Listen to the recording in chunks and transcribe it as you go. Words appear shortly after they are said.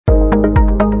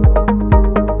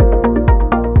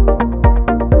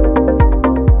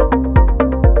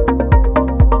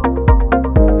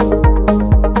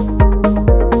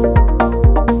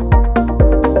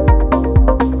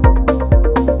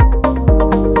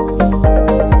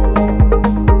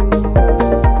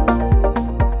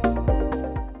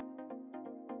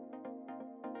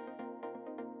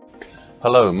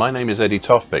Hello, my name is Eddie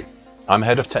Tofpik. I'm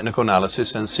Head of Technical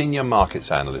Analysis and Senior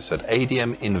Markets Analyst at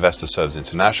ADM Investor Services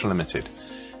International Limited.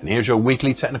 And here's your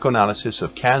weekly technical analysis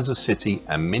of Kansas City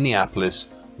and Minneapolis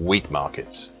wheat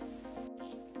markets.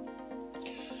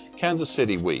 Kansas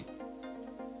City wheat.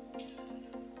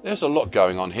 There's a lot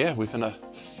going on here within a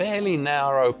fairly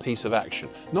narrow piece of action.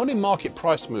 Not in market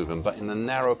price movement, but in the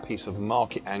narrow piece of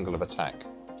market angle of attack.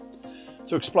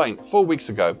 To explain, 4 weeks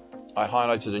ago, I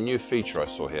highlighted a new feature I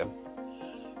saw here.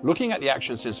 Looking at the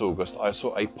action since August, I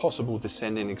saw a possible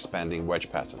descending expanding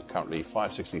wedge pattern, currently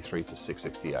 563 to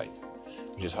 668,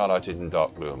 which is highlighted in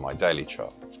dark blue on my daily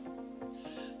chart.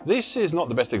 This is not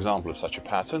the best example of such a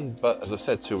pattern, but as I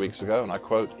said 2 weeks ago, and I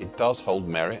quote, it does hold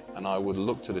merit, and I would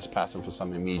look to this pattern for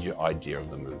some immediate idea of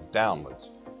the move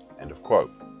downwards. End of quote.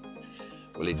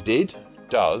 Well, it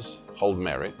does hold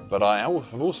merit, but I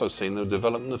have also seen the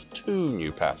development of two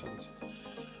new patterns,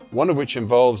 one of which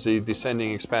involves the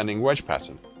descending expanding wedge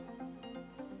pattern.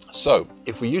 So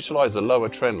if we utilize the lower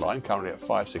trend line, currently at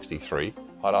 563,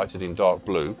 highlighted in dark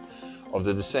blue, of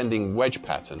the descending wedge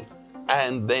pattern,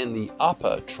 and then the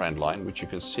upper trend line, which you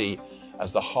can see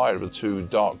as the higher of the two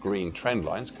dark green trend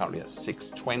lines, currently at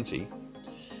 620,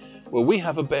 well, we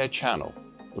have a bear channel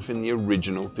within the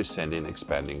original descending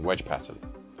expanding wedge pattern.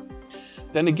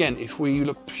 Then again, if we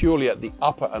look purely at the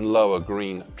upper and lower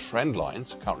green trend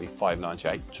lines, currently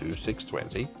 598 to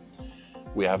 620,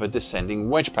 we have a descending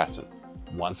wedge pattern,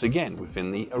 once again within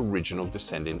the original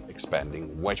descending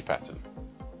expanding wedge pattern.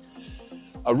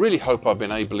 I really hope I've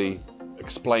been ably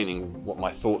explaining what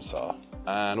my thoughts are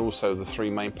and also the three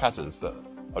main patterns that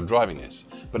are driving this.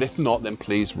 But if not, then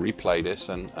please replay this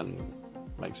and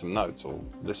make some notes or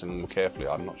listen more carefully.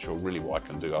 I'm not sure really what I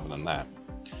can do other than that.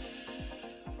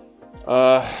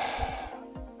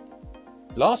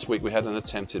 Last week we had an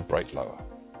attempted break lower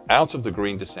out of the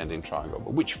green descending triangle,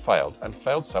 but which failed, and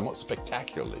failed somewhat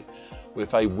spectacularly,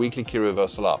 with a weekly key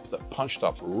reversal up that punched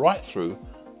up right through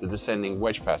the descending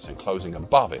wedge pattern, closing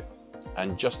above it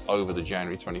and just over the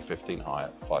January 2015 high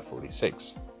at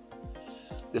 546.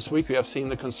 This week we have seen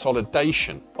the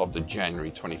consolidation of the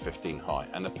January 2015 high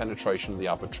and the penetration of the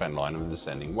upper trend line of the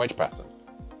descending wedge pattern.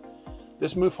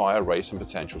 This move higher raised some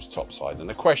potentials topside and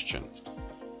a question.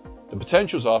 The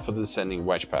potentials are for the descending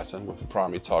wedge pattern with a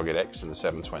primary target X in the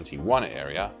 721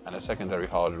 area and a secondary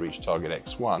hard to reach target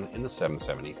X1 in the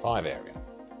 775 area.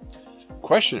 The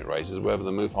question it raises is whether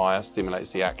the move higher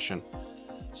stimulates the action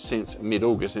since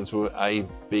mid-August into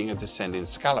being a descending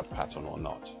scallop pattern or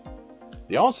not.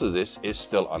 The answer to this is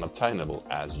still unobtainable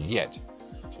as yet,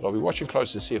 but I'll be watching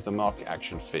closely to see if the market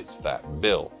action fits that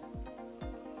bill.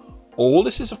 All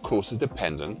this is of course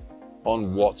dependent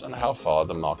on what and how far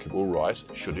the market will rise,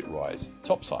 should it rise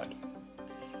topside.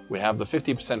 We have the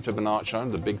 50% Fibonacci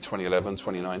line, the big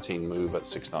 2011-2019 move at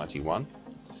 691,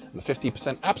 and the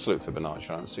 50% absolute Fibonacci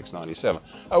line at 697.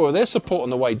 Oh, well, their support on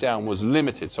the way down was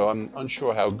limited, so I'm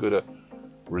unsure how good a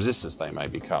resistance they may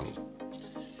become.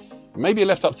 Maybe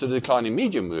left up to the declining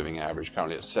medium moving average,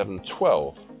 currently at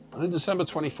 712, and the December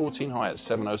 2014 high at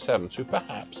 707 to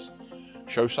perhaps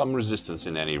show some resistance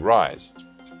in any rise.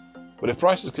 But if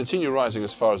prices continue rising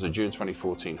as far as the June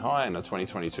 2014 high and a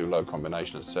 2022 low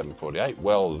combination at 748,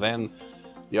 well then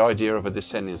the idea of a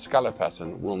descending scallop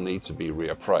pattern will need to be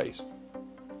reappraised.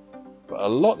 But a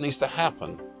lot needs to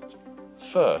happen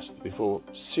first before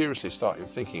seriously starting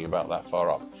thinking about that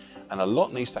far up. And a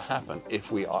lot needs to happen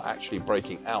if we are actually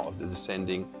breaking out of the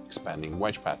descending expanding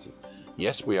wedge pattern.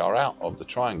 Yes, we are out of the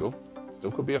triangle,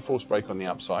 still could be a false break on the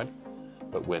upside,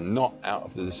 but we're not out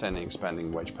of the descending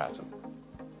expanding wedge pattern.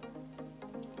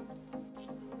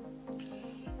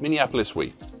 Minneapolis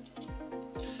wheat.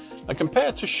 Now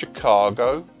compared to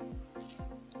Chicago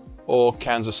or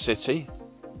Kansas City,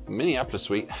 Minneapolis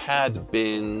wheat had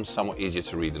been somewhat easier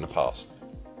to read in the past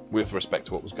with respect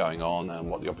to what was going on and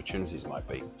what the opportunities might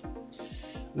be.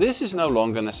 This is no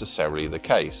longer necessarily the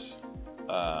case,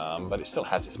 but it still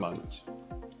has its moments.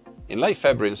 In late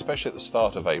February, and especially at the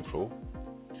start of April,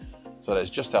 so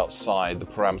that's just outside the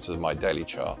parameters of my daily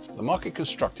chart, the market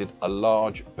constructed a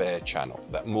large bear channel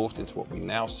that morphed into what we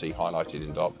now see highlighted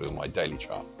in dark blue in my daily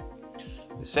chart.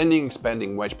 Descending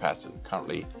expanding wedge pattern,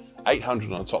 currently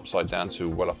 800 on the top side down to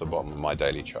well off the bottom of my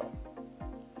daily chart.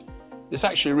 This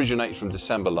actually originates from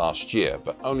December last year,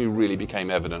 but only really became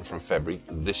evident from February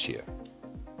this year.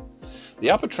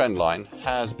 The upper trend line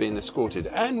has been escorted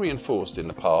and reinforced in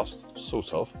the past,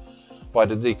 sort of, by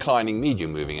the declining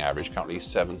medium moving average, currently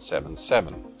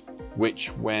 777, which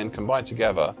when combined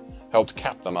together helped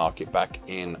cap the market back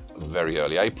in very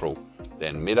early April,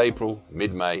 then mid-April,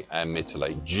 mid-May and mid to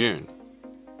late June.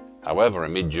 However,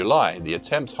 in mid-July, the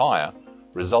attempts higher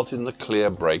resulted in a clear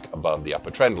break above the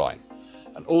upper trend line,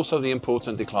 and also the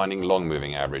important declining long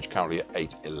moving average, currently at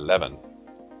 811.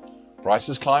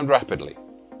 Prices climbed rapidly,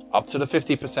 up to the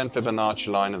 50%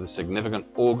 Fibonacci line of the significant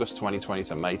August 2020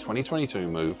 to May 2022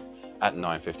 move at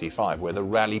 955, where the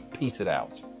rally petered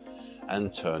out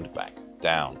and turned back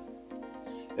down.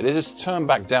 It is this turn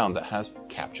back down that has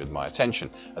captured my attention,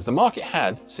 as the market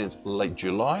had, since late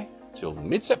July till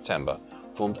mid-September,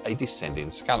 formed a descending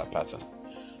scallop pattern.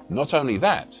 Not only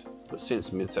that, but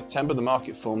since mid-September the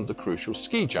market formed the crucial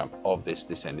ski jump of this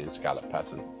descending scallop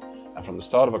pattern, and from the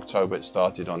start of October it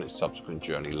started on its subsequent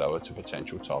journey lower to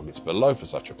potential targets below for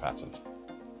such a pattern.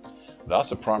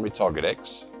 Thus, a primary target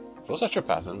X for such a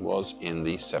pattern was in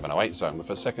the 708 zone, with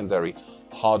a secondary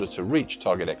harder to reach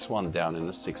target X1 down in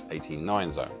the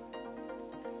 689 zone.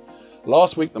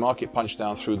 Last week the market punched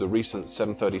down through the recent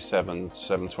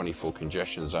 737-724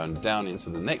 congestion zone down into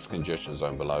the next congestion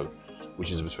zone below,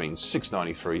 which is between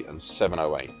 693 and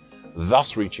 708,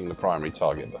 thus reaching the primary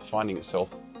target but finding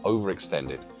itself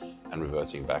overextended and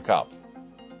reverting back up.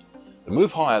 The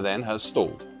move higher then has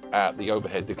stalled at the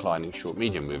overhead declining short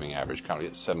medium moving average, currently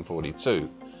at 742,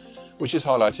 which is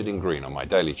highlighted in green on my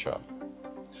daily chart.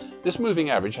 This moving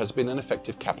average has been an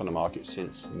effective cap on the market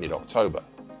since mid-October.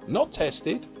 Not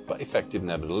tested, but effective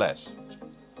nevertheless.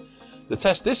 The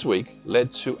test this week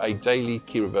led to a daily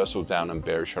key reversal down and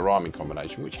bearish Harami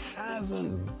combination, which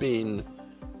hasn't been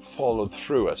followed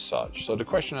through as such, so the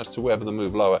question as to whether the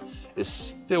move lower is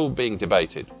still being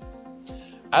debated.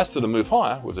 As to the move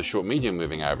higher, with the short medium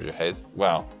moving average ahead,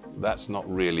 well, that's not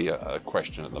really a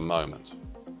question at the moment.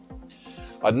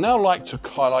 I'd now like to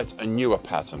highlight a newer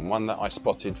pattern, one that I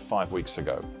spotted 5 weeks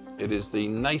ago. It is the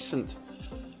nascent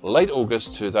late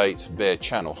August to date bear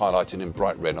channel, highlighted in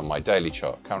bright red on my daily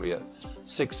chart, currently at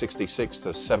 666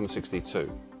 to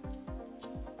 762.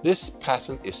 This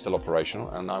pattern is still operational,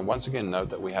 and I once again note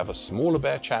that we have a smaller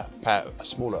bear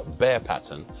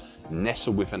pattern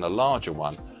nestled within a larger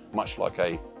one, much like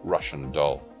a Russian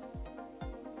doll.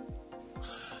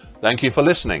 Thank you for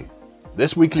listening.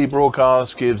 This weekly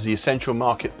broadcast gives the essential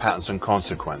market patterns and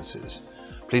consequences.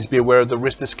 Please be aware of the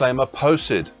risk disclaimer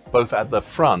posted both at the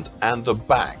front and the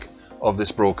back of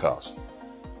this broadcast.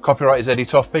 Copyright is Eddie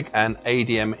Tofpik and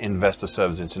ADM Investor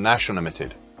Services International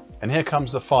Limited. And here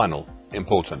comes the final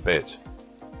important bit.